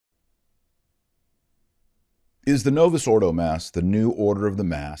Is the Novus Ordo Mass the new order of the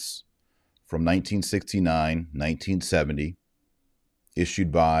Mass from 1969, 1970,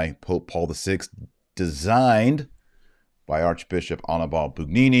 issued by Pope Paul VI, designed by Archbishop Annibale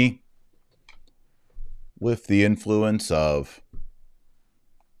Bugnini, with the influence of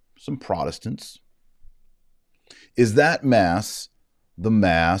some Protestants? Is that Mass the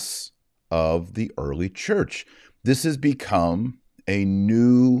Mass of the early church? This has become a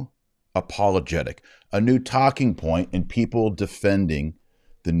new apologetic, a new talking point in people defending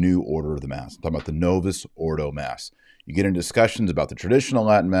the new order of the Mass. I'm talking about the Novus Ordo Mass. You get into discussions about the traditional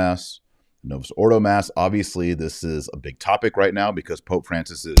Latin Mass, the Novus Ordo Mass. Obviously, this is a big topic right now because Pope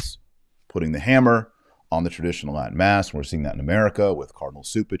Francis is putting the hammer on the traditional Latin Mass. We're seeing that in America with Cardinal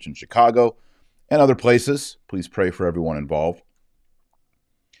Cupich in Chicago and other places. Please pray for everyone involved.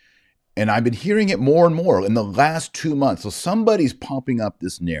 And I've been hearing it more and more in the last 2 months. So somebody's pumping up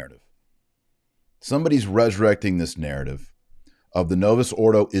this narrative. Somebody's resurrecting this narrative of the Novus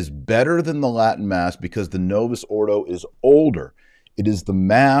Ordo is better than the Latin Mass because the Novus Ordo is older. It is the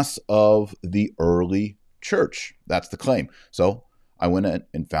Mass of the early church. That's the claim. So I went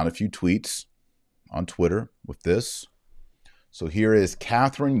and found a few tweets on Twitter with this. So here is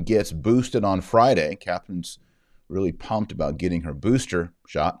Catherine gets boosted on Friday. Catherine's really pumped about getting her booster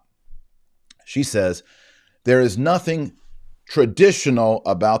shot. She says, there is nothing traditional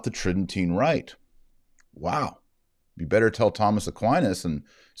about the Tridentine Rite. Wow. You better tell Thomas Aquinas and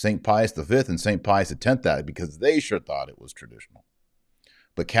St. Pius V and St. Pius X that, because they sure thought it was traditional.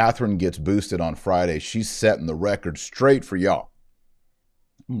 But Catherine gets boosted on Friday. She's setting the record straight for y'all.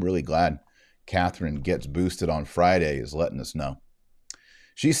 I'm really glad Catherine gets boosted on Friday is letting us know.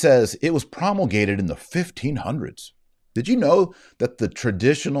 She says it was promulgated in the 1500s. Did you know that the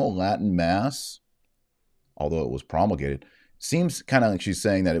traditional Latin Mass, although it was promulgated, seems kind of like she's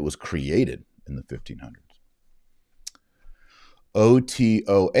saying that it was created in the 1500s.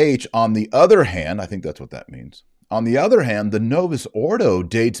 OTOH, on the other hand, I think that's what that means. On the other hand, the Novus Ordo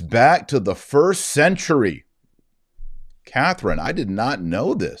dates back to the 1st century. Catherine, I did not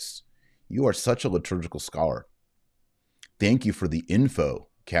know this. You are such a liturgical scholar. Thank you for the info.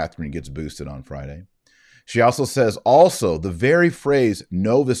 Catherine gets boosted on Friday. She also says, the very phrase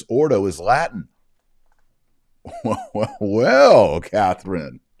Novus Ordo is Latin. Well,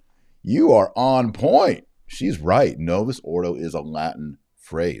 Catherine, you are on point. She's right. Novus Ordo is a Latin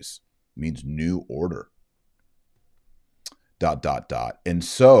phrase. It means new order. ... And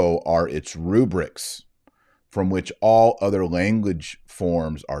so are its rubrics, from which all other language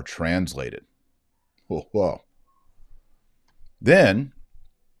forms are translated. Whoa. Then,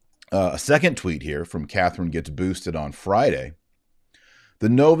 a second tweet here from Catherine gets boosted on Friday. The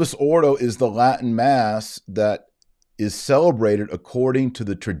Novus Ordo is the Latin Mass that is celebrated according to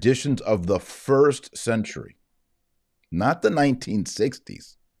the traditions of the 1st century, not the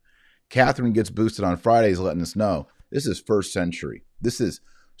 1960s. Catherine gets boosted on Fridays, letting us know this is 1st century. This is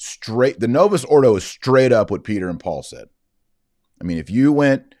straight. The Novus Ordo is straight up what Peter and Paul said. I mean, if you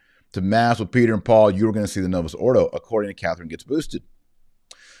went to Mass with Peter and Paul, you were going to see the Novus Ordo, according to Catherine gets boosted.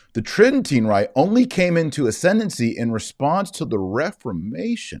 The Tridentine Rite only came into ascendancy in response to the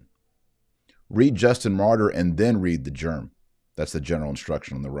Reformation. Read Justin Martyr and then read the Germ. That's the general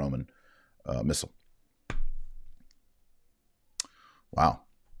instruction on the Roman Missal. Wow.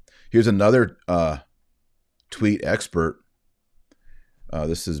 Here's another tweet expert.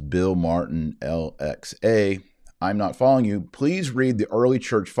 This is Bill Martin, LXA. I'm not following you. Please read the early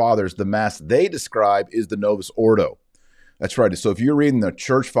church fathers. The Mass they describe is the Novus Ordo. That's right. So if you're reading the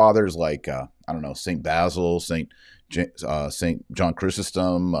church fathers like, St. Basil, St. John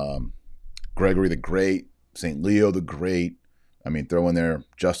Chrysostom, Gregory the Great, St. Leo the Great, throw in there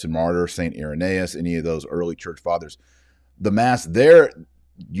Justin Martyr, St. Irenaeus, any of those early church fathers. The Mass they're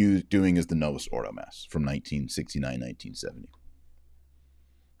doing is the Novus Ordo Mass from 1969, 1970.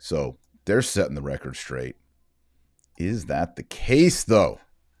 So they're setting the record straight. Is that the case, though?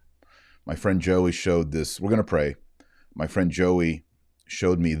 My friend Joey showed this. We're going to pray. My friend Joey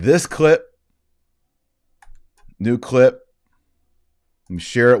showed me this clip. New clip. Let me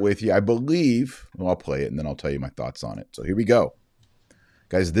share it with you. I believe, I'll play it and then I'll tell you my thoughts on it. So here we go.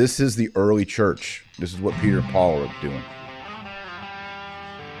 Guys, this is the early church. This is what Peter and Paul are doing.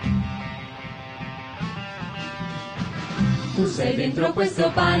 Tu sei dentro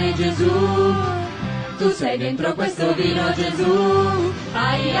questo pane, Gesù. Tu sei dentro questo vino, Gesù.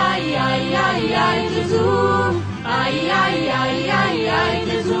 Ai ai ai ai ai, Gesù. Ai ai ai ai ai,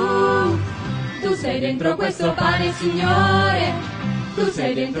 Gesù. Tu sei dentro questo pane, Signore. Tu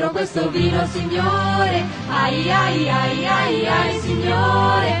sei dentro questo vino, Signore. Ai ai ai ai ai,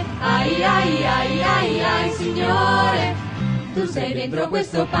 Signore. Ai ai ai ai ai, Signore. Signore. Tu sei dentro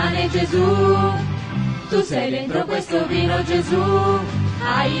questo pane, Gesù. Tu sei dentro questo vino, Gesù.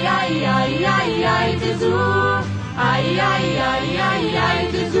 Ai ai ai ai ai, Gesù. Ai ai ai ai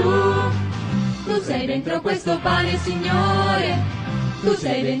ai, Gesù. Tu sei dentro questo pane, Signore. Tu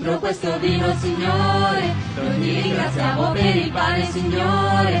sei dentro questo vino, Signore. Noi ti ringraziamo per il pane,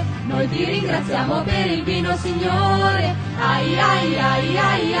 Signore. Noi ti ringraziamo per il vino, Signore. Ai ai ai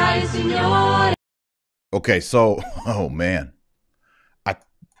ai ai, Signore. Okay, so, oh man.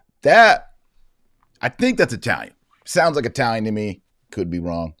 I think that's Italian. Sounds like Italian to me. Could be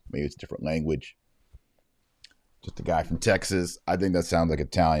wrong. Maybe it's a different language. Just a guy from Texas. I think that sounds like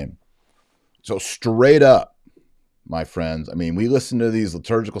Italian. So straight up, my friends, I mean, we listen to these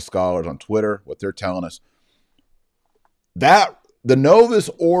liturgical scholars on Twitter, what they're telling us. That the Novus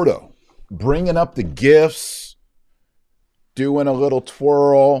Ordo, bringing up the gifts, doing a little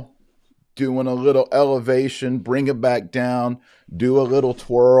twirl, doing a little elevation, bring it back down, do a little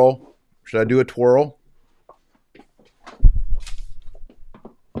twirl. Should I do a twirl?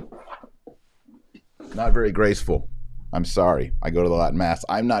 Not very graceful. I'm sorry. I go to the Latin Mass.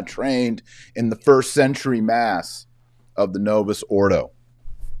 I'm not trained in the first century Mass of the Novus Ordo.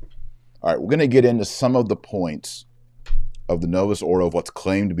 All right, we're going to get into some of the points of the Novus Ordo of what's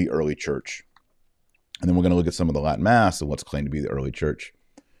claimed to be early church. And then we're going to look at some of the Latin Mass and what's claimed to be the early church.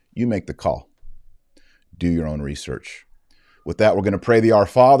 You make the call. Do your own research. With that, we're going to pray the Our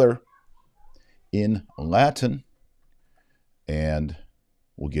Father in Latin, and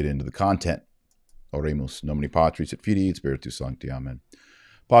we'll get into the content. Oremus, nomine Patris et Filii et Spiritus Sancti. Amen.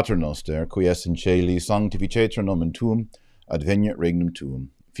 Pater noster, qui es in caeli, sanctificetur nomen tuum, adveniat regnum tuum,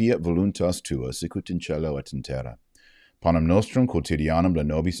 fiat voluntas tua, sicut in cielo et in terra. Panem nostrum quotidianum da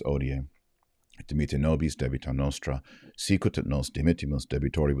nobis odie, et dimitte nobis debita nostra, sicut et nos dimittimus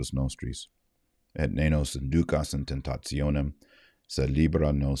debitoribus nostris, et ne nos inducas in tentationem, sed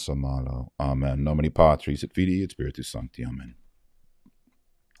libera nos a malo. Amen. Nomine Patris et Filii et Spiritus Sancti. Amen.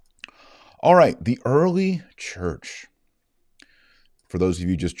 All right, the early church. For those of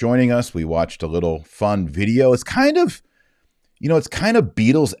you just joining us, we watched a little fun video. It's kind of, it's kind of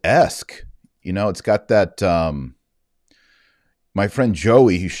Beatles-esque. It's got that, my friend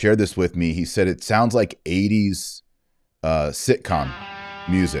Joey, who shared this with me, he said it sounds like 80s sitcom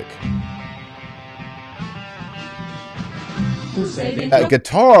music. That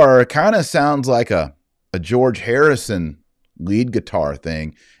guitar kind of sounds like a George Harrison lead guitar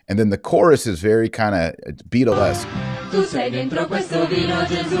thing. And then the chorus is very kind of Beatlesque. You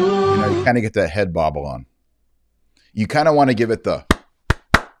kind of get that head bobble on. You kind of want to give it the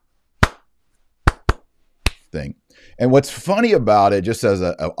thing. And what's funny about it, just as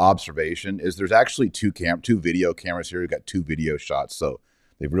an observation, is there's actually two video cameras here. We've got two video shots. So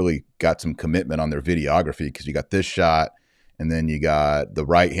they've really got some commitment on their videography, because you got this shot and then you got the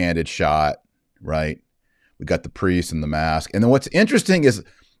right-handed shot, right? We got the priest and the mask. And then what's interesting is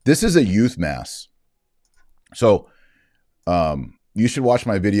this is a youth mass. So you should watch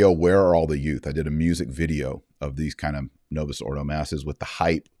my video, Where Are All the Youth? I did a music video of these kind of Novus Ordo masses with the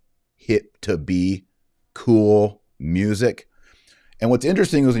hype, hip to be, cool music. And what's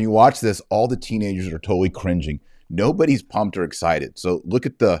interesting is when you watch this, all the teenagers are totally cringing. Nobody's pumped or excited. So look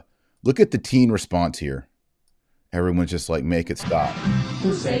at the teen response here. Everyone's just like, make it stop.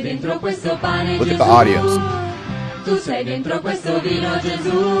 Look at the audience. Tu sei dentro questo vino,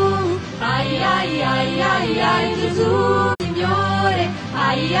 Gesù. Ai ai ai ai ai, Gesù. Signore.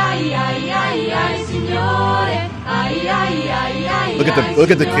 Ai ai ai ai ai, Signore. Ai ai ai ai.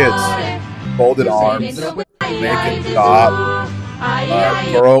 Look at the kids. Folded arms. Make it stop.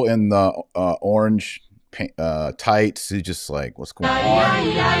 Girl in the orange tights. He's just like, what's going on?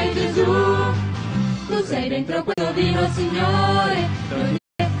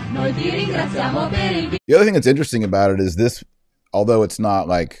 The other thing that's interesting about it is this, although it's not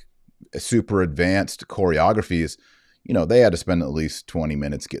like a super advanced choreography, is, they had to spend at least 20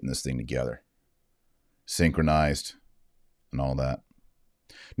 minutes getting this thing together, synchronized and all that.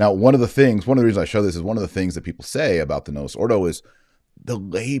 Now, one of the reasons I show this is one of the things that people say about the Novus Ordo is the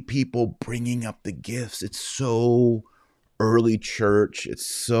lay people bringing up the gifts. It's so early church. It's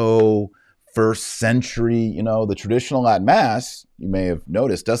so first century. The traditional Latin Mass, you may have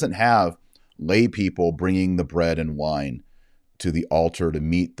noticed, doesn't have lay people bringing the bread and wine to the altar to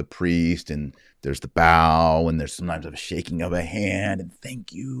meet the priest. And there's the bow, and there's sometimes a shaking of a hand, and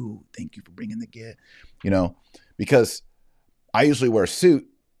thank you for bringing the gift, because I usually wear a suit,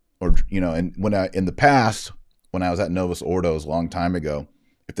 or, and in the past, when I was at Novus Ordos a long time ago,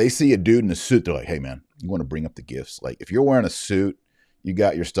 if they see a dude in a suit, they're like, hey man, you want to bring up the gifts. Like if you're wearing a suit, you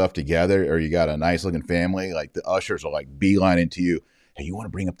got your stuff together or you got a nice looking family, like the ushers are like beelining to you. Hey, you want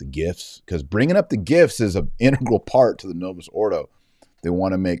to bring up the gifts? Because bringing up the gifts is an integral part to the Novus Ordo. They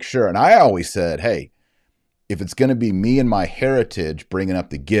want to make sure. And I always said, hey, if it's going to be me and my heritage bringing up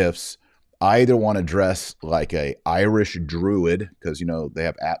the gifts, I either want to dress like a Irish druid, because, you know, they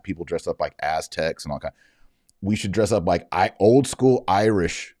have people dressed up like Aztecs and all kind. We should dress up like old school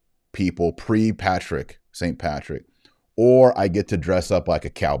Irish people pre-Patrick, St. Patrick. Or I get to dress up like a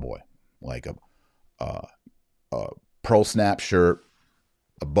cowboy, like a pearl snap shirt,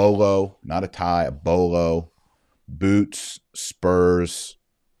 a bolo, not a tie, a bolo, boots, spurs,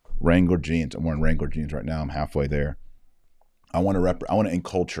 Wrangler jeans. I'm wearing Wrangler jeans right now. I'm halfway there. I want to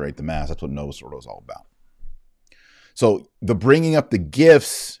enculturate the Mass. That's what Novus Ordo is all about. So the bringing up the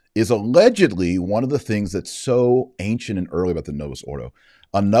gifts is allegedly one of the things that's so ancient and early about the Novus Ordo.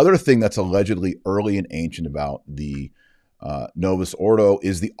 Another thing that's allegedly early and ancient about the Novus Ordo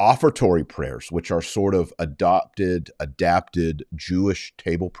is the offertory prayers, which are sort of adapted Jewish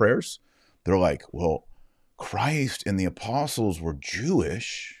table prayers. They're like, well, Christ and the apostles were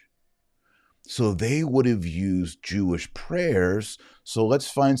Jewish, so they would have used Jewish prayers. So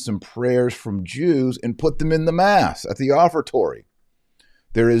let's find some prayers from Jews and put them in the Mass at the offertory.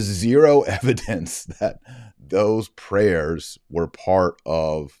 There is zero evidence that those prayers were part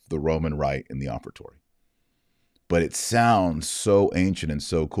of the Roman rite in the offertory. But it sounds so ancient and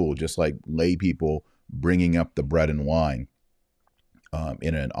so cool, just like lay people bringing up the bread and wine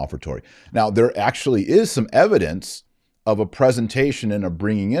in an offertory. Now, there actually is some evidence of a presentation and a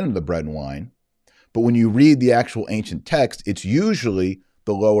bringing in of the bread and wine. But when you read the actual ancient text, it's usually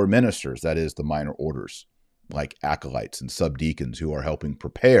the lower ministers, that is the minor orders, like acolytes and subdeacons who are helping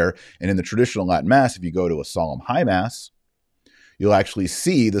prepare. And in the traditional Latin Mass, if you go to a solemn high Mass, you'll actually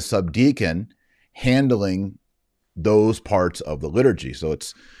see the subdeacon handling those parts of the liturgy. So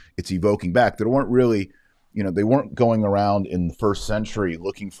it's evoking back. There weren't really, they weren't going around in the first century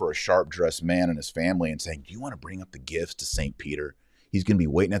looking for a sharp-dressed man and his family and saying, do you want to bring up the gifts to St. Peter? He's going to be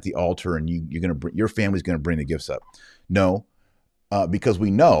waiting at the altar and your family's going to bring the gifts up. No, because we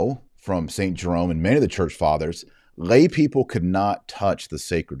know from St. Jerome and many of the church fathers, lay people could not touch the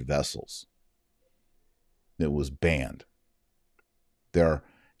sacred vessels. It was banned. There are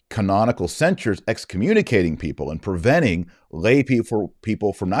canonical censures excommunicating people and preventing lay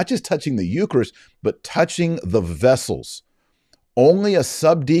people from not just touching the Eucharist, but touching the vessels. Only a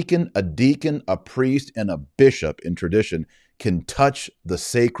subdeacon, a deacon, a priest, and a bishop in tradition can touch the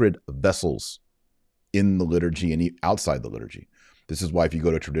sacred vessels in the liturgy and outside the liturgy. This is why if you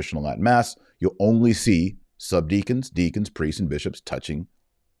go to traditional Latin Mass, you'll only see subdeacons, deacons, priests, and bishops touching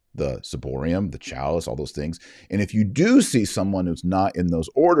the ciborium, the chalice, all those things. And if you do see someone who's not in those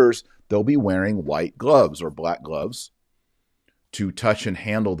orders, they'll be wearing white gloves or black gloves to touch and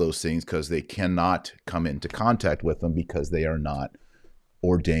handle those things, because they cannot come into contact with them because they are not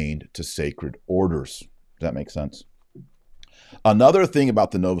ordained to sacred orders. Does that make sense? Another thing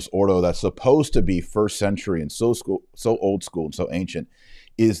about the Novus Ordo that's supposed to be first century and so old school and so ancient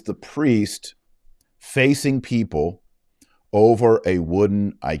is the priest facing people over a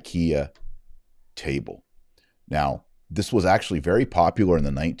wooden IKEA table. Now, this was actually very popular in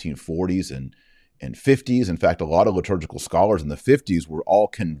the 1940s and 50s. In fact, a lot of liturgical scholars in the 50s were all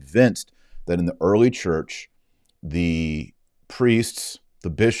convinced that in the early church, the priests, the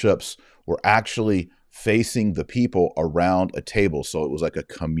bishops, were actually facing the people around a table. So it was like a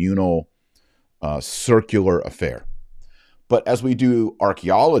communal, circular affair. But as we do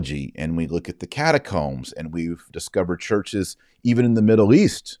archaeology and we look at the catacombs and we've discovered churches even in the Middle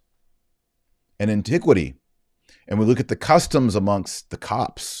East and antiquity, and we look at the customs amongst the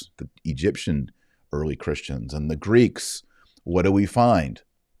Copts, the Egyptian early Christians, and the Greeks, what do we find?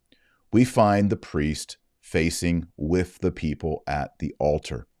 We find the priest facing with the people at the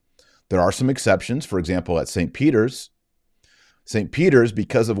altar. There are some exceptions. For example, at St. Peter's,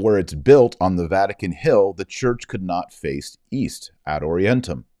 because of where it's built on the Vatican Hill, the church could not face east, ad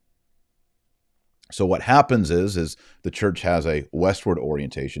orientem. So what happens is the church has a westward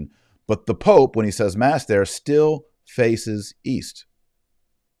orientation, but the Pope, when he says Mass there, still faces east.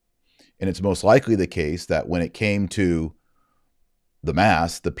 And it's most likely the case that when it came to the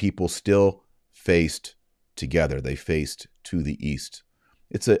Mass, the people still faced together. They faced to the east.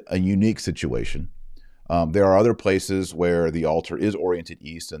 It's a unique situation. There are other places where the altar is oriented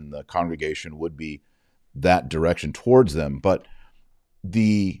east and the congregation would be that direction towards them. But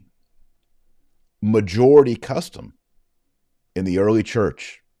the majority custom in the early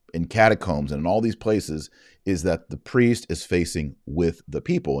church, in catacombs, and in all these places is that the priest is facing with the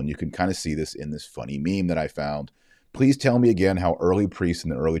people. And you can kind of see this in this funny meme that I found Please tell me again how early priests in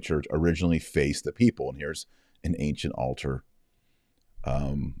the early church originally faced the people. And here's an ancient altar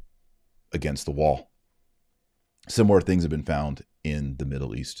against the wall. Similar things have been found in the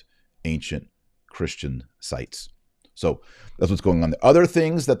Middle East, ancient Christian sites. So that's what's going on. The other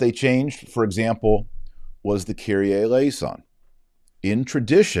things that they changed, for example, was the Kyrie eleison. In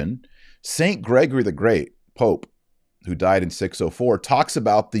tradition, St. Gregory the Great, Pope, who died in 604, talks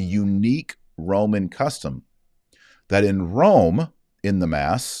about the unique Roman custom that in Rome, in the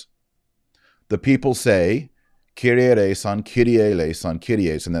Mass, the people say, Kyrie eleison, Kyrie eleison, Kyrie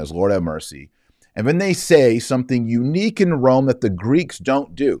eleison, that is, Lord have mercy. And then they say something unique in Rome that the Greeks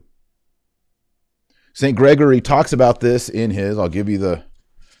don't do. St. Gregory talks about this in his, I'll give you the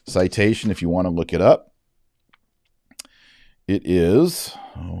citation if you want to look it up. It is,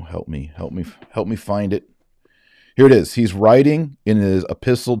 help me find it. Here it is. He's writing in his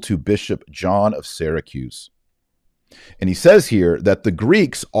epistle to Bishop John of Syracuse. And he says here that the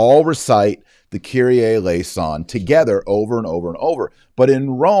Greeks all recite the Kyrie eleison together over and over and over. But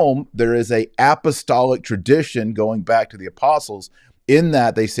in Rome, there is an apostolic tradition going back to the apostles in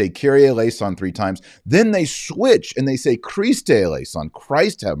that they say Kyrie eleison 3 times. Then they switch and they say Christe eleison,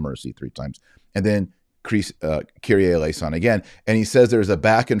 Christ have mercy 3 times. And then Kyrie eleison again. And he says there's a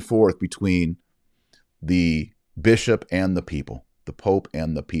back and forth between the bishop and the people, the Pope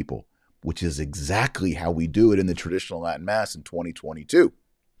and the people, which is exactly how we do it in the traditional Latin Mass in 2022.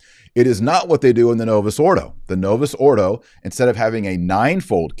 It is not what they do in the Novus Ordo. The Novus Ordo, instead of having a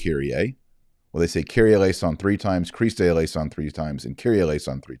 9-fold Kyrie, well, they say Kyrie eleison 3 times, Christe eleison 3 times, and Kyrie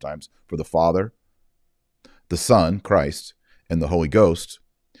eleison 3 times for the Father, the Son, Christ, and the Holy Ghost.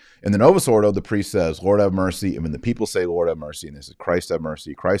 In the Novus Ordo, the priest says, Lord have mercy, and when the people say, Lord have mercy, and they say, Christ have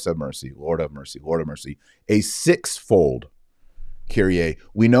mercy, Lord have mercy, Lord have mercy, a 6-fold Kyrie.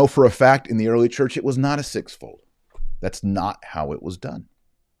 We know for a fact in the early church it was not a 6-fold. That's not how it was done.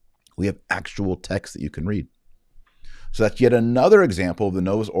 We have actual texts that you can read. So that's yet another example of the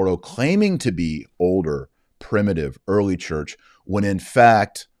Novus Ordo claiming to be older, primitive, early church, when in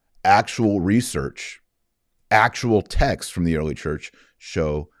fact actual research, actual texts from the early church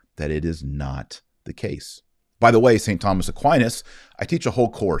show that it is not the case. By the way, St. Thomas Aquinas, I teach a whole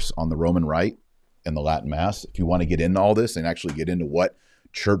course on the Roman Rite and the Latin Mass. If you want to get into all this and actually get into what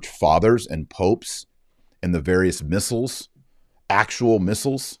church fathers and popes and the various missals, actual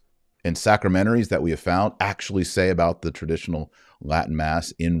missals and sacramentaries that we have found actually say about the traditional Latin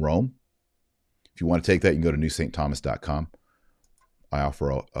Mass in Rome. If you want to take that, you can go to newstthomas.com. I offer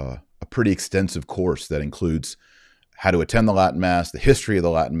a pretty extensive course that includes how to attend the Latin Mass, the history of the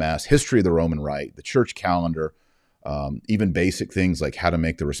Latin Mass, history of the Roman Rite, the church calendar, even basic things like how to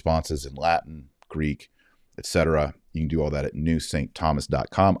make the responses in Latin, Greek, etc. You can do all that at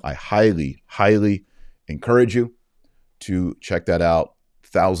newstthomas.com. I highly, highly encourage you to check that out.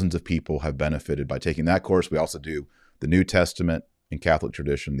 Thousands of people have benefited by taking that course. We also do the New Testament in Catholic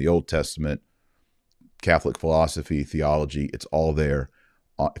tradition, the Old Testament, Catholic philosophy, theology. It's all there.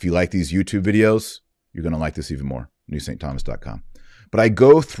 If you like these YouTube videos, you're going to like this even more. newstthomas.com. But I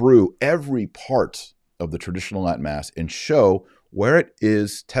go through every part of the traditional Latin Mass and show where it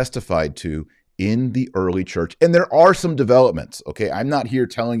is testified to in the early church. And there are some developments, okay? I'm not here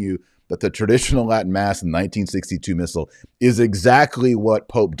telling you that the traditional Latin Mass in the 1962 Missal is exactly what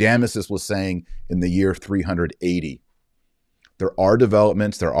Pope Damasus was saying in the year 380. There are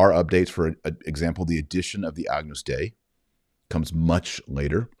developments, there are updates. For example, the addition of the Agnus Dei comes much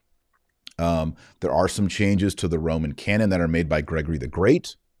later. There are some changes to the Roman canon that are made by Gregory the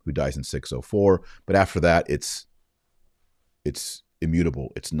Great, who dies in 604. But after that, it's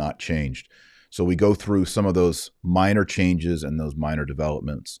immutable. It's not changed. So we go through some of those minor changes and those minor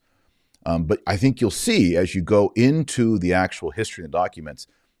developments. But I think you'll see as you go into the actual history and documents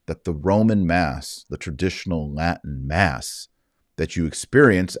that the Roman Mass, the traditional Latin Mass that you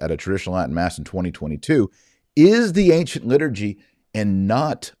experience at a traditional Latin Mass in 2022 is the ancient liturgy and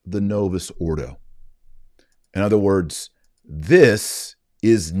not the Novus Ordo. In other words, this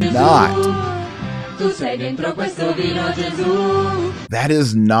is not. That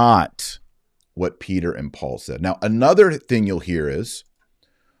is not what Peter and Paul said. Now, another thing you'll hear is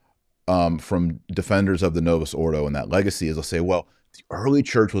from defenders of the Novus Ordo and that legacy is they'll say, well, the early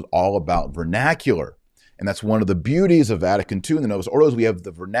church was all about vernacular. And that's one of the beauties of Vatican II and the Novus Ordo is we have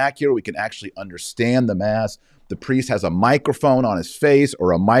the vernacular. We can actually understand the Mass. The priest has a microphone on his face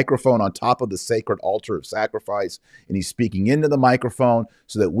or a microphone on top of the sacred altar of sacrifice, and he's speaking into the microphone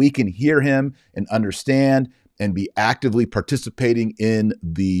so that we can hear him and understand and be actively participating in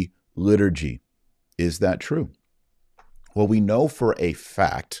the liturgy. Is that true? Well, we know for a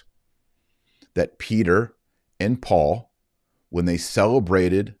fact that Peter and Paul, when they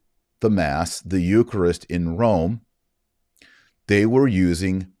celebrated the Mass, the Eucharist in Rome, they were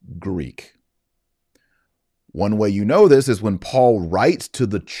using Greek. One way you know this is when Paul writes to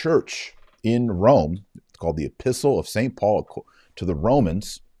the church in Rome, it's called the Epistle of St. Paul to the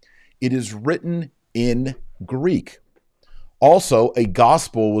Romans, it is written in Greek. Also, a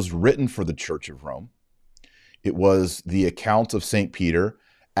gospel was written for the Church of Rome. It was the account of St. Peter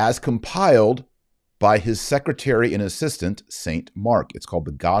as compiled by his secretary and assistant, St. Mark. It's called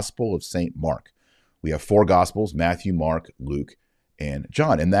the Gospel of St. Mark. We have 4 Gospels, Matthew, Mark, Luke, and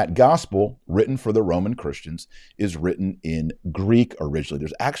John. And that gospel, written for the Roman Christians, is written in Greek originally.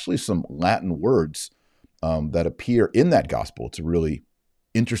 There's actually some Latin words that appear in that gospel. It's a really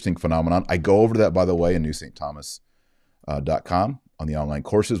interesting phenomenon. I go over that, by the way, in newstthomas.com on the online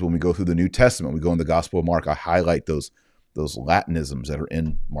courses. When we go through the New Testament, we go in the Gospel of Mark, I highlight those Latinisms that are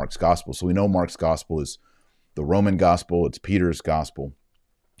in Mark's gospel. So we know Mark's gospel is the Roman gospel, it's Peter's gospel,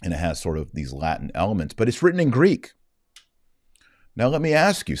 and it has sort of these Latin elements, but it's written in Greek. Now let me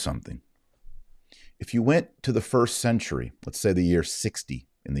ask you something. If you went to the first century, let's say the year 60,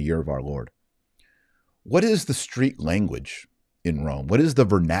 in the year of our Lord, what is the street language in Rome? What is the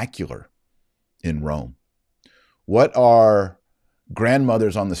vernacular in Rome? What are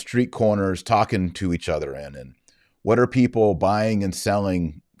grandmothers on the street corners talking to each other in? And what are people buying and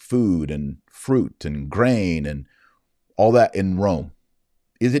selling food and fruit and grain and all that in Rome?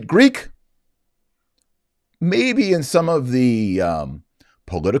 Is it Greek? Maybe in some of the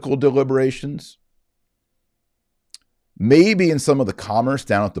political deliberations. Maybe in some of the commerce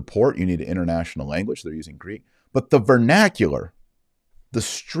down at the port, you need an international language. They're using Greek. But the vernacular, the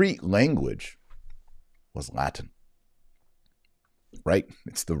street language, was Latin. Right?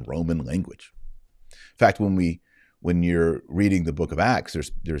 It's the Roman language. In fact, when you're reading the book of Acts,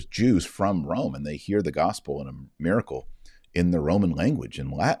 there's Jews from Rome, and they hear the gospel and a miracle in the Roman language,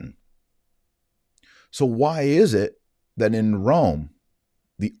 in Latin. So why is it that in Rome,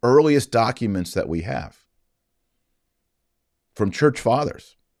 the earliest documents that we have from church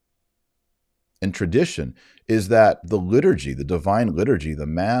fathers and tradition is that the liturgy, the divine liturgy, the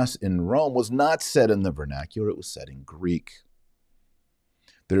Mass in Rome was not said in the vernacular, it was said in Greek.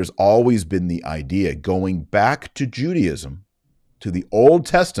 There's always been the idea, going back to Judaism, to the Old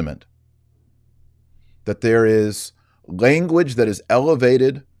Testament, that there is language that is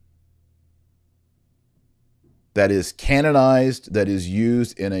elevated, that is canonized, that is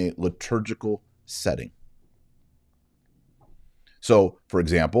used in a liturgical setting. So, for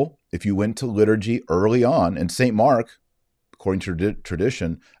example, if you went to liturgy early on, and St. Mark, according to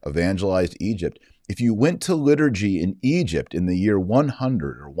tradition, evangelized Egypt, if you went to liturgy in Egypt in the year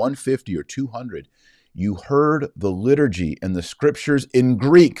 100 or 150 or 200, you heard the liturgy and the scriptures in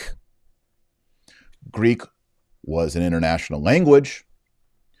Greek. Greek was an international language,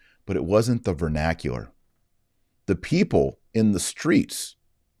 but it wasn't the vernacular. The people in the streets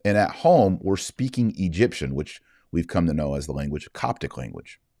and at home were speaking Egyptian, which we've come to know as the language, Coptic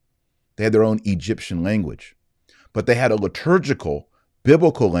language. They had their own Egyptian language, but they had a liturgical,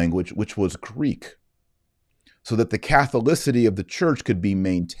 biblical language, which was Greek, so that the Catholicity of the church could be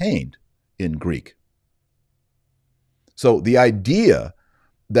maintained in Greek. So the idea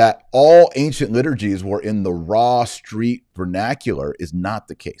that all ancient liturgies were in the raw street vernacular is not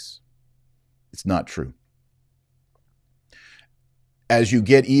the case. It's not true. As you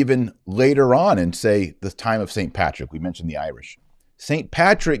get even later on in, say, the time of St. Patrick, we mentioned the Irish. St.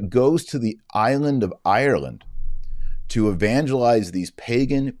 Patrick goes to the island of Ireland to evangelize these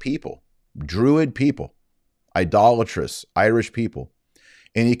pagan people, Druid people, idolatrous Irish people,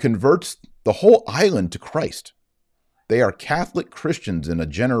 and he converts the whole island to Christ. They are Catholic Christians in a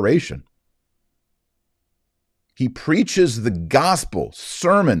generation. He preaches the gospel,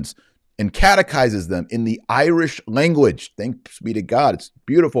 sermons, and catechizes them in the Irish language. Thanks be to God. It's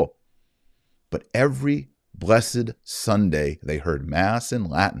beautiful. But every blessed Sunday, they heard Mass in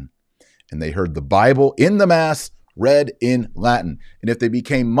Latin, and they heard the Bible in the Mass read in Latin. And if they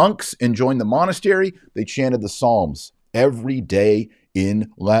became monks and joined the monastery, they chanted the Psalms every day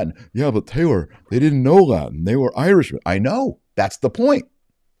in Latin. Yeah, but Taylor, they didn't know Latin. They were Irish. I know. That's the point.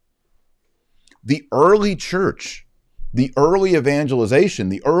 The early church, the early evangelization,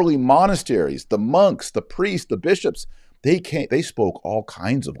 the early monasteries, the monks, the priests, the bishops, they spoke all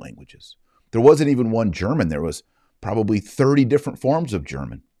kinds of languages. There wasn't even one German. There was probably 30 different forms of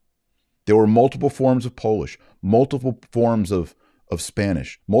German. There were multiple forms of Polish, multiple forms of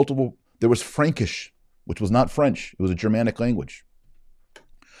Spanish, there was Frankish, which was not French. It was a Germanic language.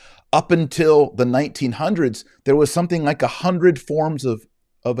 Up until the 1900s, there was something like 100 forms of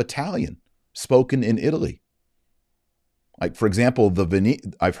Italian spoken in Italy. Like, for example,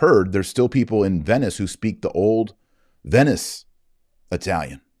 I've heard there's still people in Venice who speak the old Venice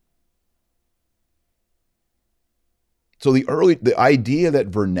Italian. So the idea that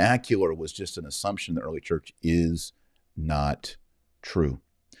vernacular was just an assumption in the early church is not true.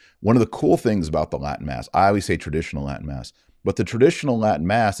 One of the cool things about the Latin Mass, I always say traditional Latin Mass, but the traditional Latin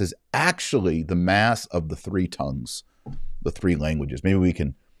Mass is actually the Mass of the three tongues, the three languages. Maybe we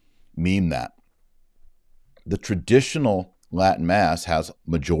can meme that. The traditional Latin Mass has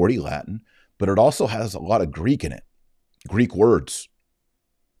majority Latin, but it also has a lot of Greek in it, Greek words.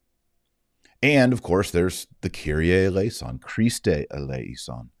 And, of course, there's the Kyrie eleison, Christe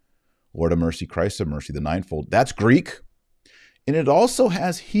eleison, Lord of mercy, Christ of mercy, the ninefold. That's Greek. And it also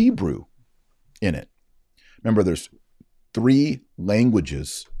has Hebrew in it. Remember, there's three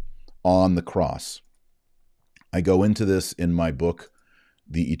languages on the cross. I go into this in my book,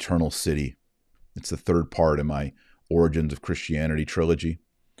 The Eternal City. It's the third part in my Origins of Christianity trilogy.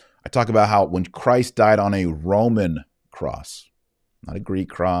 I talk about how when Christ died on a Roman cross, not a Greek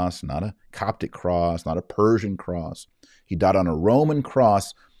cross, not a Coptic cross, not a Persian cross. He died on a Roman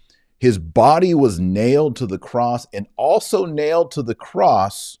cross. His body was nailed to the cross, and also nailed to the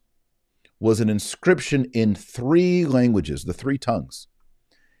cross was an inscription in three languages, the three tongues.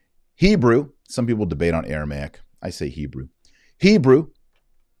 Hebrew, some people debate on Aramaic. I say Hebrew. Hebrew,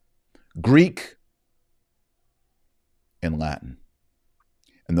 Greek, and Latin.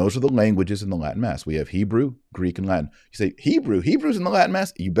 And those are the languages in the Latin Mass. We have Hebrew, Greek, and Latin. You say, Hebrew's in the Latin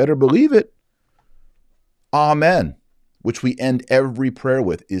Mass? You better believe it. Amen, which we end every prayer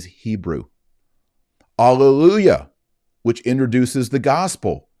with, is Hebrew. Alleluia, which introduces the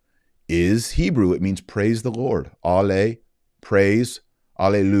gospel, is Hebrew. It means praise the Lord. Ale, praise,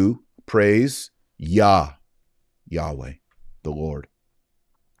 Alleluia, praise, Yah, Yahweh, the Lord.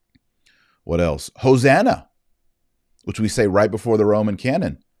 What else? Hosanna, which we say right before the Roman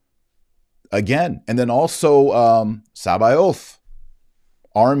canon. Again, and then also Sabaoth,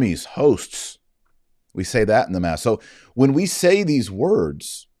 armies, hosts. We say that in the Mass. So when we say these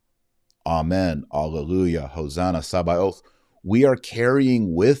words, Amen, Alleluia, Hosanna, Sabaoth, we are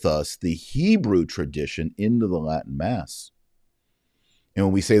carrying with us the Hebrew tradition into the Latin Mass. And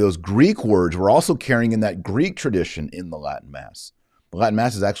when we say those Greek words, we're also carrying in that Greek tradition in the Latin Mass. The Latin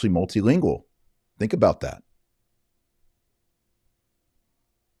Mass is actually multilingual. Think about that.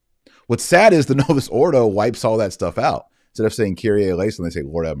 What's sad is the Novus Ordo wipes all that stuff out. Instead of saying Kyrie eleison, they say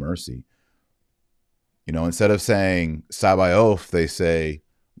Lord have mercy. You know, instead of saying Sabaoth, they say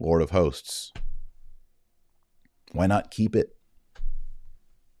Lord of hosts. Why not keep it?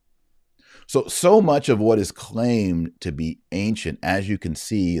 So much of what is claimed to be ancient, as you can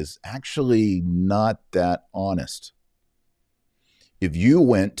see, is actually not that honest. If you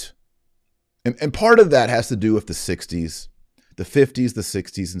went, and part of that has to do with the 60s, the 50s, the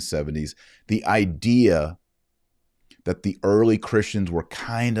 60s, and 70s, the idea that the early Christians were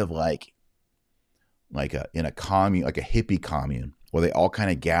kind of in a commune, like a hippie commune, where they all kind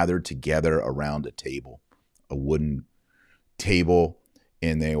of gathered together around a table, a wooden table,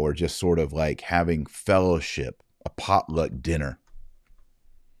 and they were just sort of like having fellowship, a potluck dinner.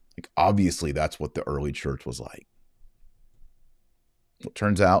 Like, obviously, that's what the early church was like. It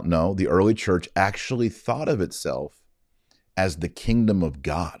turns out, no, the early church actually thought of itself as the kingdom of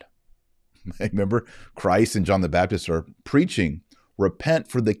God. Remember, Christ and John the Baptist are preaching, repent,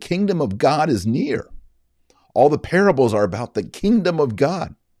 for the kingdom of God is near. All the parables are about the kingdom of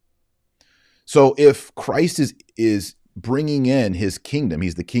God. So if Christ is bringing in his kingdom,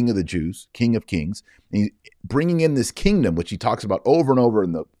 he's the King of the Jews, King of Kings, and he's bringing in this kingdom, which he talks about over and over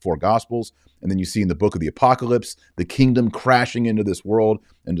in the four Gospels, and then you see in the book of the Apocalypse, the kingdom crashing into this world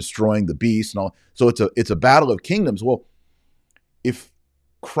and destroying the beast and all. So it's a battle of kingdoms. Well, if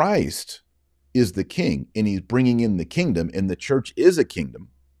Christ is the king and he's bringing in the kingdom and the church is a kingdom,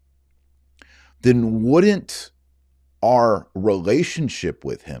 then wouldn't our relationship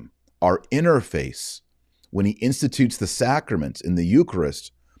with him, our interface, when he institutes the sacraments in the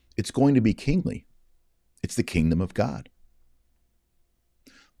Eucharist, it's going to be kingly. It's the kingdom of God.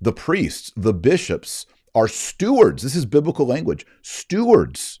 The priests, the bishops are stewards. This is biblical language.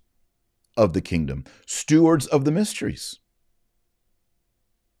 Stewards of the kingdom, stewards of the mysteries.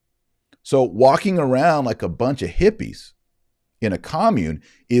 So walking around like a bunch of hippies in a commune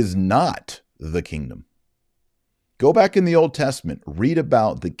is not the kingdom. Go back in the Old Testament, read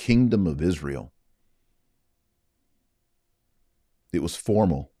about the kingdom of Israel. It was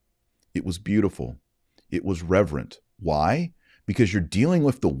formal. It was beautiful. It was reverent. Why? Because you're dealing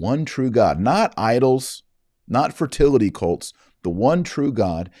with the one true God, not idols, not fertility cults, the one true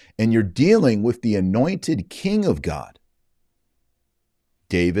God, and you're dealing with the anointed King of God.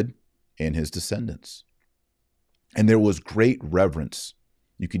 David and his descendants. And there was great reverence.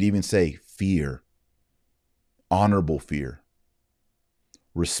 You could even say fear, honorable fear,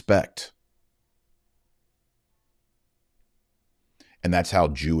 respect. And that's how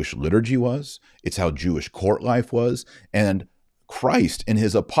Jewish liturgy was. It's how Jewish court life was. And Christ and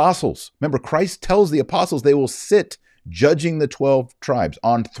his apostles, remember, Christ tells the apostles they will sit judging the 12 tribes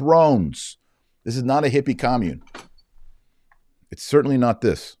on thrones. This is not a hippie commune. It's certainly not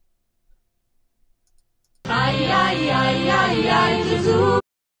this.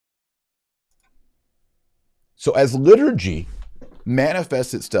 So as liturgy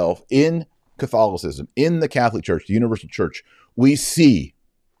manifests itself in Catholicism, in the Catholic Church, the Universal Church, we see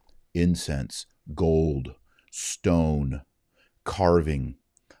incense, gold, stone, carving,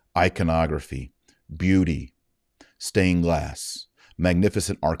 iconography, beauty, stained glass,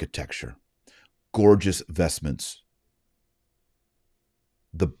 magnificent architecture, gorgeous vestments,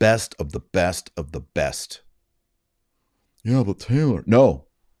 the best of the best of the best. Yeah, but Taylor. No.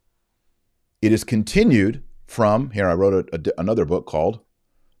 It is continued from, here I wrote another book called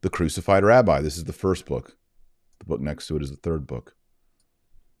The Crucified Rabbi. This is the first book. The book next to it is the third book.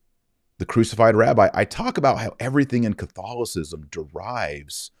 The Crucified Rabbi. I talk about how everything in Catholicism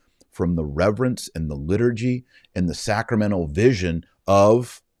derives from the reverence and the liturgy and the sacramental vision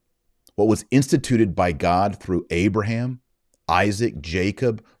of what was instituted by God through Abraham, Isaac,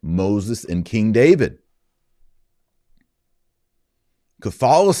 Jacob, Moses, and King David.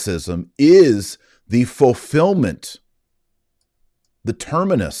 Catholicism is the fulfillment, the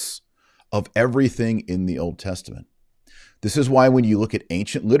terminus of everything in the Old Testament. This is why when you look at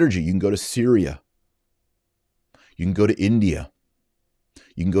ancient liturgy, you can go to Syria, you can go to India,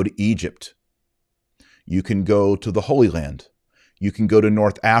 you can go to Egypt, you can go to the Holy Land, you can go to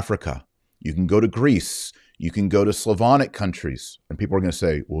North Africa, you can go to Greece, you can go to Slavonic countries. And people are going to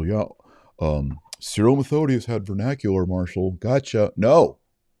say, well, yeah, Cyril Methodius had vernacular, Marshall. Gotcha. No.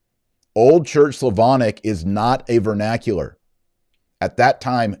 Old Church Slavonic is not a vernacular. At that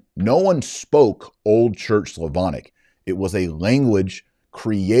time, no one spoke Old Church Slavonic. It was a language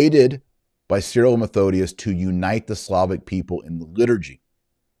created by Cyril Methodius to unite the Slavic people in the liturgy.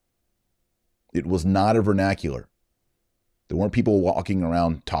 It was not a vernacular. There weren't people walking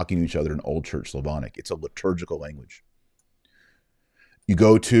around talking to each other in Old Church Slavonic. It's a liturgical language. You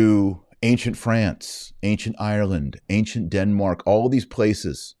go to ancient France, ancient Ireland, ancient Denmark, all of these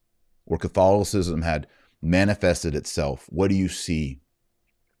places where Catholicism had manifested itself. What do you see?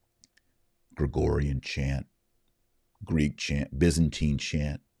 Gregorian chant, Greek chant, Byzantine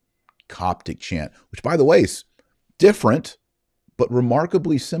chant, Coptic chant, which, by the way, is different, but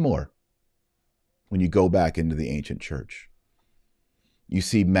remarkably similar when you go back into the ancient church. You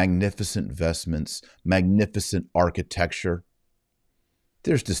see magnificent vestments, magnificent architecture.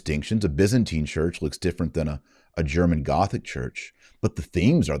 There's distinctions. A Byzantine church looks different than a German Gothic church, but the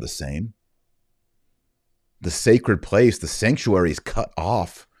themes are the same. The sacred place, the sanctuary is cut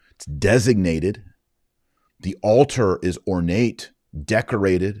off. It's designated. The altar is ornate,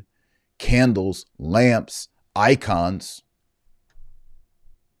 decorated, candles, lamps, icons.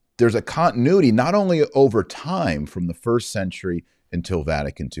 There's a continuity not only over time from the first century until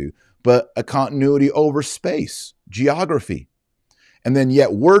Vatican II, but a continuity over space, geography. And then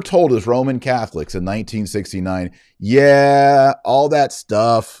yet we're told as Roman Catholics in 1969, yeah, all that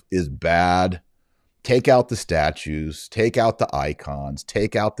stuff is bad. Take out the statues, take out the icons,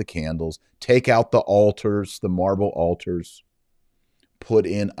 take out the candles, take out the altars, the marble altars, put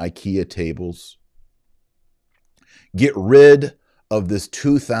in IKEA tables. Get rid of this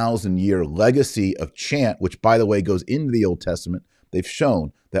 2,000-year legacy of chant, which, by the way, goes into the Old Testament. They've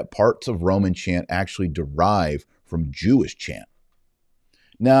shown that parts of Roman chant actually derive from Jewish chant.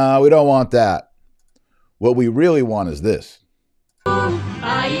 No, we don't want that. What we really want is this.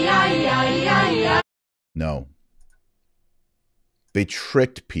 No. They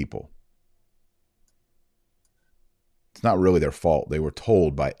tricked people. It's not really their fault. They were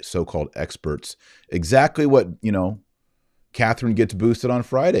told by so-called experts exactly what, Catherine Gets Boosted on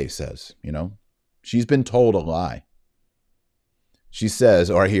Friday says, She's been told a lie. She says,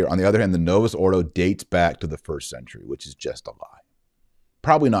 or here, on the other hand, the Novus Ordo dates back to the 1st century, which is just a lie.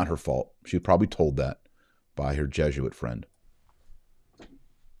 Probably not her fault. She was probably told that by her Jesuit friend.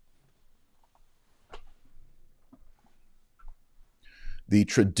 The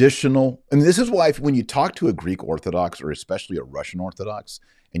traditional, and this is why when you talk to a Greek Orthodox or especially a Russian Orthodox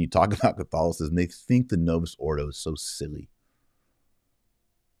and you talk about Catholicism, they think the Novus Ordo is so silly.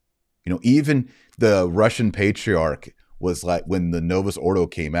 Even the Russian patriarch was like, when the Novus Ordo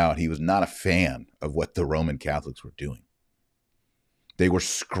came out, he was not a fan of what the Roman Catholics were doing. They were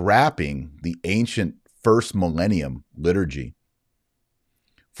scrapping the ancient first millennium liturgy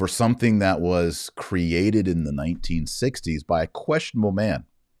for something that was created in the 1960s by a questionable man,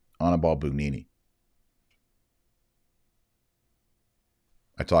 Annibale Bugnini.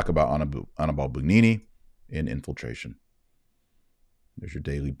 I talk about Annibale Bugnini in Infiltration. There's your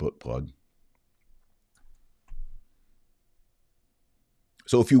daily book plug.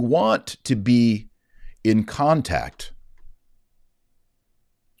 So if you want to be in contact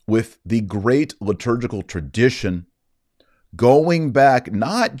with the great liturgical tradition going back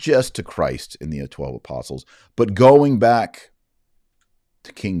not just to Christ in the 12 apostles, but going back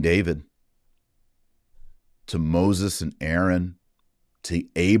to King David, to Moses and Aaron, to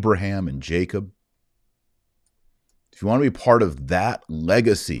Abraham and Jacob. If you want to be part of that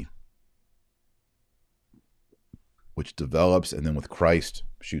legacy, which develops and then with Christ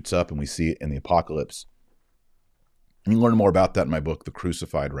shoots up, and we see it in the apocalypse. You can learn more about that in my book, The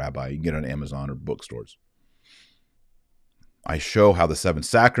Crucified Rabbi. You can get it on Amazon or bookstores. I show how the 7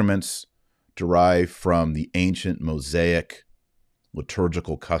 sacraments derive from the ancient Mosaic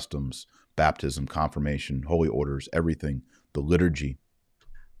liturgical customs, baptism, confirmation, holy orders, everything, the liturgy.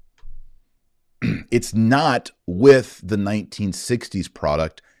 It's not with the 1960s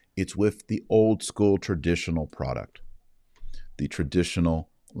product. It's with the old school traditional product, the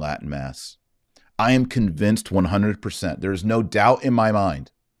traditional Latin Mass. I am convinced 100%. There's no doubt in my mind.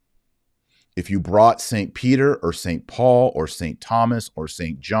 If you brought St. Peter or St. Paul or St. Thomas or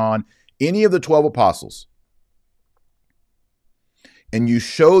St. John, any of the 12 apostles, and you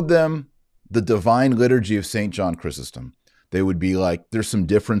showed them the divine liturgy of St. John Chrysostom, they would be like, there's some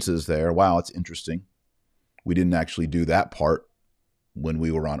differences there. Wow, it's interesting. We didn't actually do that part when we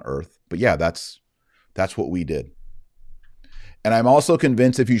were on earth. But yeah, that's what we did. And I'm also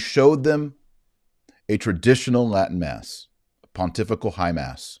convinced if you showed them a traditional Latin Mass, a pontifical high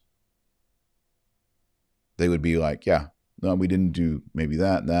Mass, they would be like, yeah, no, we didn't do maybe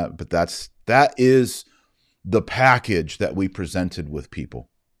that, but that is the package that we presented with people.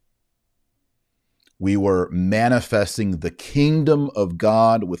 We were manifesting the kingdom of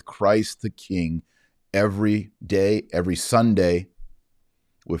God with Christ the King every day, every Sunday,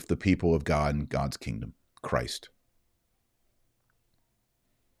 with the people of God and God's kingdom, Christ.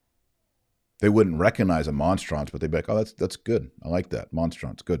 They wouldn't recognize a monstrance, but they'd be like, oh, that's good. I like that.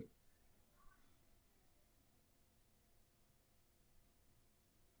 Monstrance, good.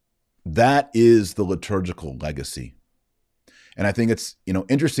 That is the liturgical legacy. And I think it's,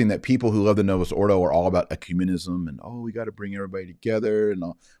 interesting that people who love the Novus Ordo are all about ecumenism and, we got to bring everybody together and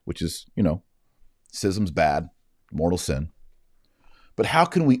all, which is, schism's bad, mortal sin. But how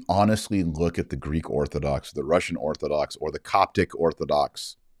can we honestly look at the Greek Orthodox, the Russian Orthodox, or the Coptic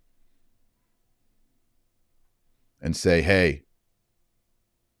Orthodox and say, hey,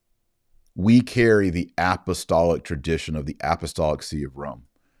 we carry the apostolic tradition of the Apostolic See of Rome.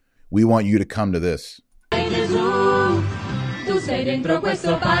 We want you to come to this. Gesù, tu sei dentro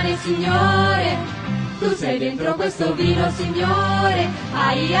questo pane, Signore. Tu sei dentro questo vino, Signore.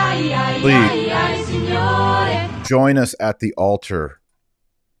 Ai, ai, ai, ai, ai, Signore. Join us at the altar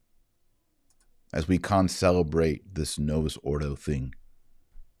as we celebrate this Novus Ordo thing.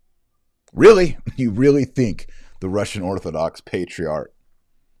 Really? You really think the Russian Orthodox Patriarch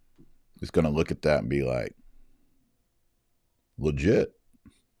is going to look at that and be like, legit?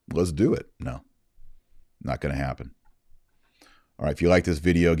 Let's do it. No, not going to happen. All right. If you like this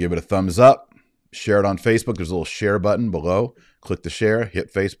video, give it a thumbs up. Share it on Facebook. There's a little share button below. Click the share,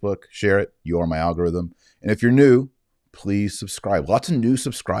 hit Facebook, share it. You are my algorithm. And if you're new, please subscribe. Lots of new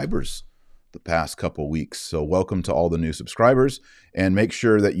subscribers the past couple weeks. So welcome to all the new subscribers. And make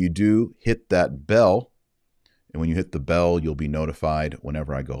sure that you do hit that bell. And when you hit the bell, you'll be notified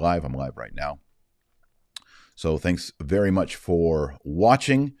whenever I go live. I'm live right now. So thanks very much for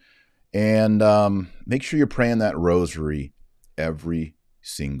watching, and make sure you're praying that rosary every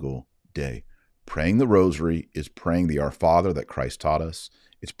single day. Praying the rosary is praying the Our Father that Christ taught us.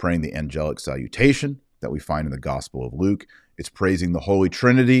 It's praying the angelic salutation that we find in the Gospel of Luke. It's praising the Holy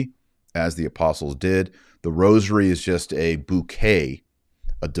Trinity as the apostles did. The rosary is just a bouquet,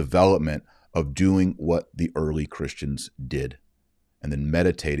 a development of doing what the early Christians did, and then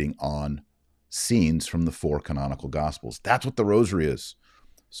meditating on scenes from the 4 canonical Gospels. That's what the rosary is.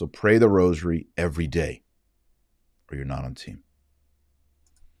 So pray the rosary every day, or you're not on team.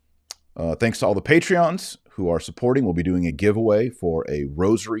 Thanks to all the Patreons who are supporting. We'll be doing a giveaway for a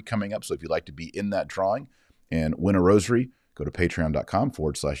rosary coming up. So if you'd like to be in that drawing and win a rosary, go to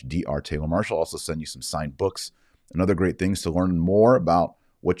patreon.com/Dr. Taylor Marshall. I'll also send you some signed books and other great things. To learn more about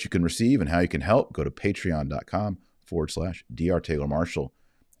what you can receive and how you can help, go to patreon.com/Dr. patreon.com/Dr. Taylor Marshall.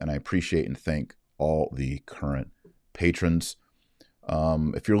 And I appreciate and thank all the current patrons.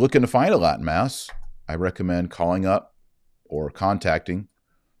 If you're looking to find a Latin Mass, I recommend calling up or contacting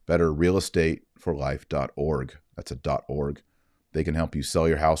betterrealestateforlife.org. That's a .org. They can help you sell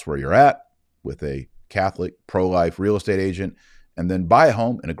your house where you're at with a Catholic pro-life real estate agent, and then buy a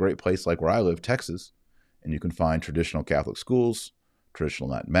home in a great place like where I live, Texas. And you can find traditional Catholic schools, traditional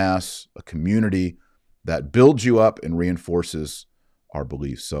Latin Mass, a community that builds you up and reinforces our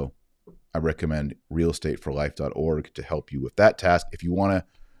beliefs. So I recommend realestateforlife.org to help you with that task if you want to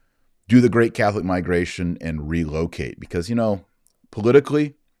do the great Catholic migration and relocate. Because, you know,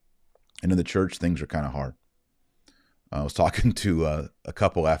 politically and in the church, things are kind of hard. I was talking to a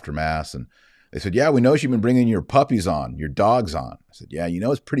couple after Mass, and they said, yeah, we know you've been bringing your puppies on, your dogs on. I said, yeah, you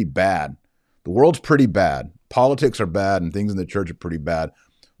know, it's pretty bad. The world's pretty bad. Politics are bad, and things in the church are pretty bad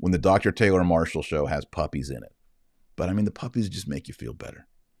when the Dr. Taylor Marshall show has puppies in it. But, I mean, the puppies just make you feel better.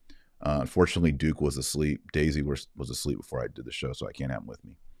 Unfortunately, Duke was asleep. Daisy was asleep before I did the show, so I can't have him with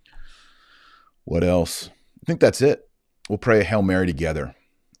me. What else? I think that's it. We'll pray a Hail Mary together.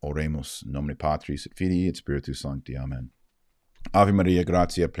 Oremus, in nomine Patris et Filii et Spiritus Sancti. Amen. Ave Maria,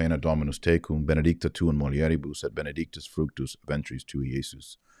 gratia plena Dominus tecum, benedicta tu in mulieribus, et benedictus fructus ventris tui,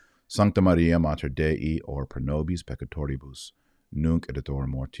 Iesus. Sancta Maria, Mater Dei, ora pro nobis peccatoribus, nunc et hora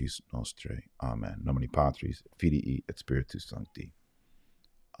mortis nostrae. Amen. In nomine Patris et Filii et Spiritus Sancti.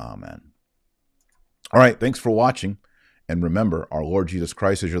 Amen. All right, thanks for watching. And remember, our Lord Jesus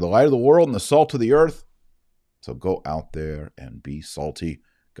Christ is you're the light of the world and the salt of the earth. So go out there and be salty.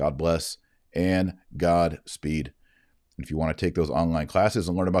 God bless and Godspeed. And if you want to take those online classes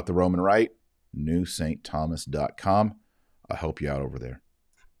and learn about the Roman Rite, newstthomas.com. I'll help you out over there.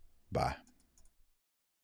 Bye.